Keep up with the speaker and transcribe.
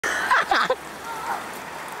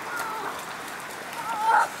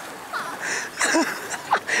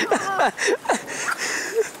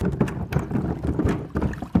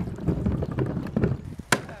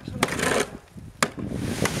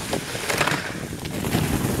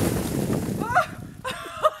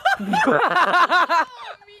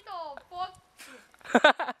มีต่อปด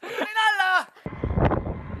ไม่นั่นเหรอ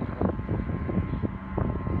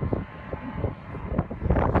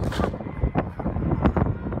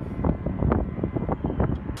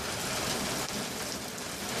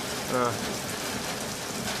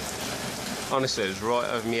Honestly, it was right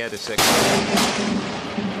over my head a second.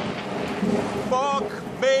 Fuck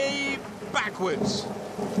me backwards.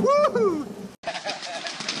 Woohoo!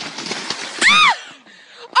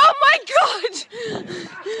 Oh my god!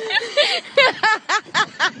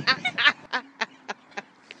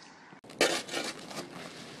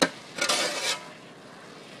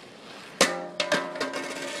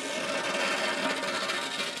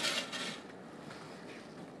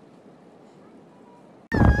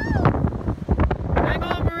 Hang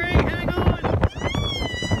on, Marie, hang on!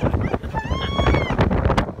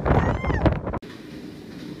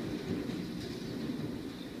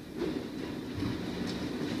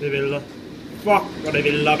 Det vælter. Fuck, hvor det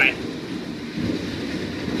vælter, mand.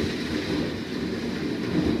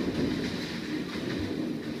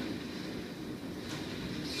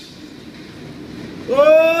 Hvor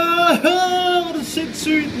er det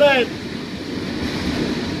sindssygt, mand.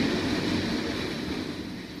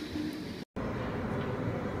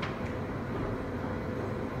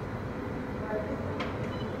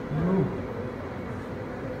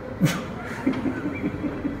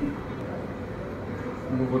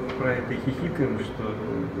 Ну вот про это хихикаем, что...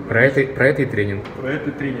 Про это и тренинг. Про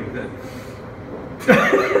это тренинг, да.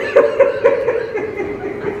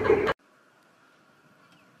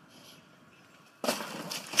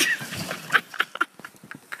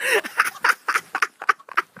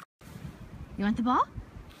 You want the ball?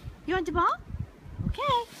 You want the ball?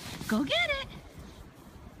 Okay, go get it.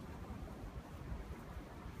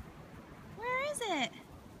 Where is it?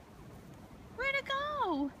 Where'd it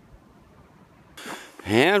go?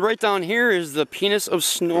 And right down here is the penis of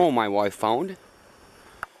snow my wife found.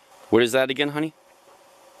 What is that again, honey?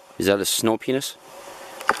 Is that a snow penis?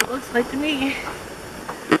 It looks like to me.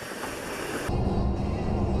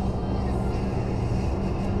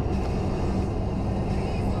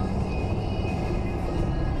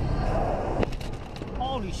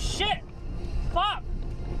 Holy shit! Fuck!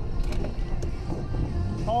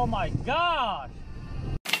 Oh my gosh!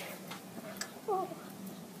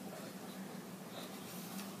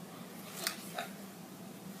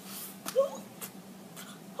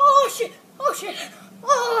 Oh shit! Oh shit!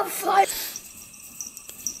 Oh, fly!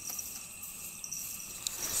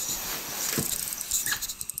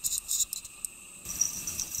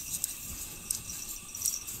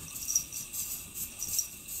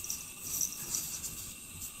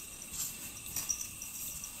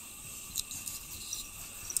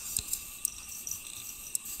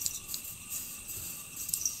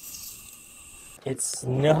 It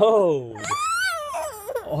snowed!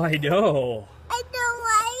 Oh, I know! I don't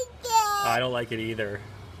like it! I don't like it either.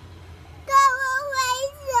 Go away,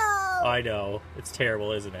 though! I know. It's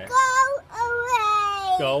terrible, isn't it? Go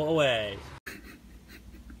away! Go away.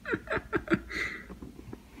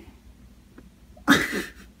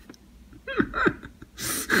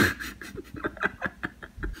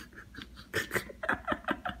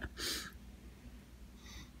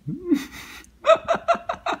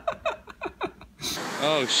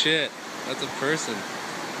 Oh shit, that's a person.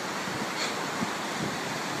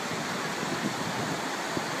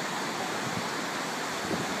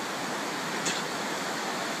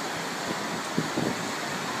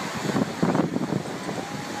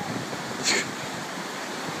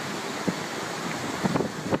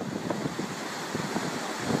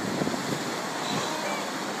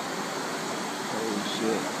 Holy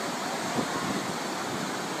shit.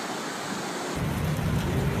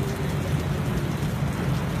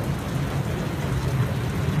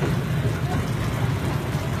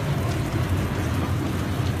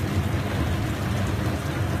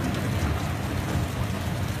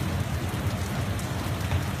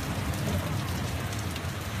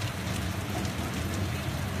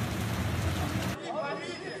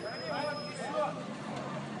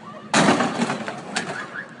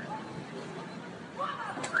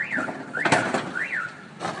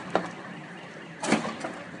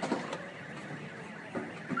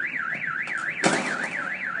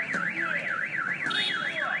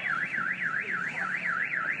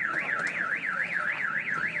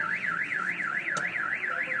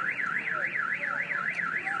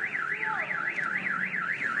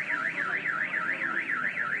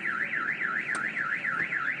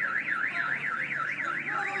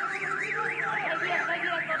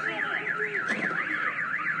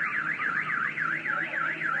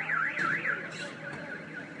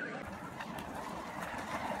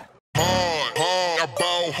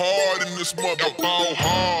 this mother. Ball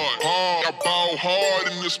hard, hard. I ball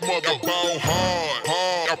hard in this mother. Ball hard,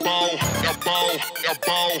 hard. I ball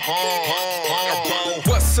hard, hard.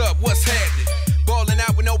 What's up? What's happening? Balling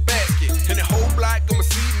out with no basket, and the whole block gonna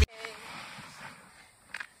see me.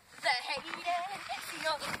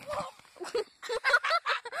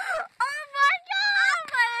 Oh my god!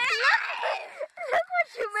 Look what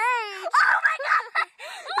you made! Oh my god!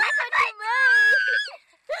 Look what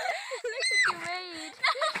you made!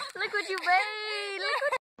 Look what you made!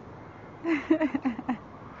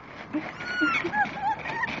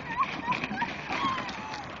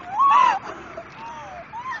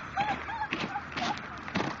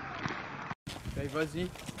 Okay, vas-y.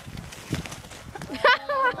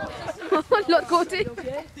 L'autre côté.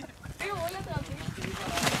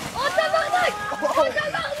 Oh tabarnak! Oh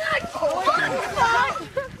tabarnak! Oh fuck!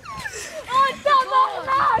 Oh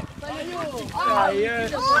tabarnak!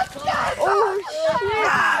 Oh shit!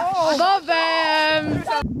 Bon ben...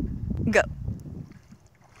 Go.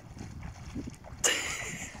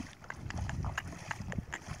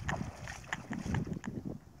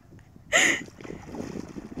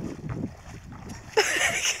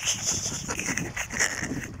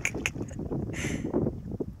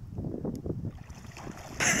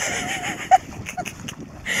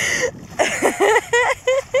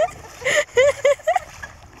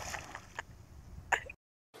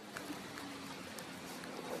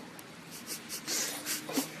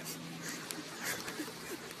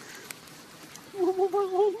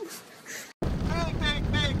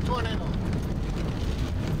 Big tornado.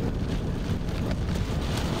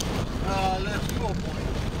 Let's go, boy.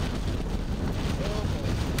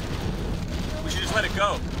 We should just let it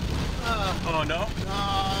go. Oh no?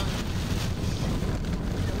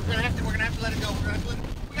 We're gonna have to let it go.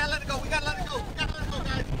 We gotta let it go. We gotta let it go,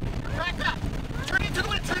 guys. Back up. Turn into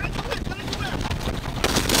it.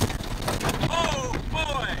 Oh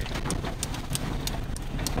boy!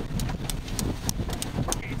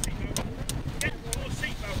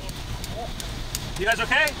 You guys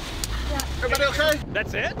okay? Yeah. Everybody okay?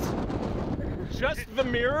 That's it? Just the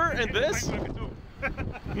mirror and this?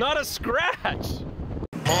 Not a scratch!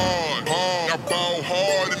 Hard, hard. I ball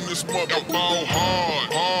hard in this mother. I ball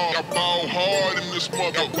hard, hard. I ball hard in this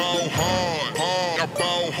mother. I ball hard, hard. I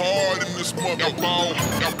ball hard in this mother. I ball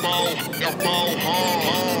hard,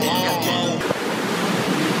 hard.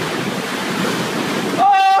 Oh!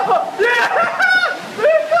 Yeah!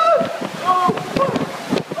 There it goes! Oh, fuck!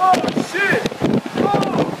 Oh, shit! Oh,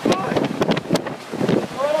 fuck!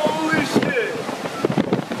 Holy shit!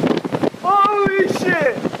 Holy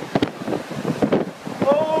shit!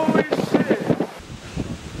 Holy shit!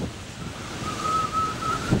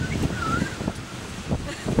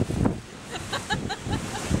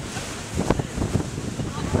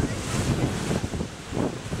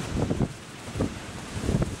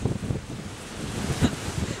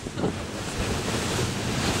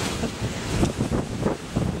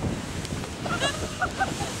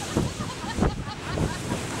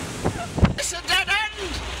 It's a dead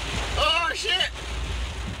end! Oh shit!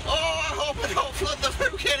 Oh, I hope I don't flood the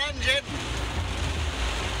fucking engine!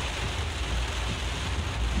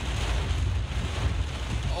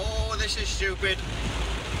 Oh, this is stupid.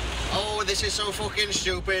 Oh, this is so fucking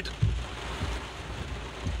stupid.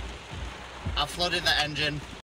 I flooded the engine.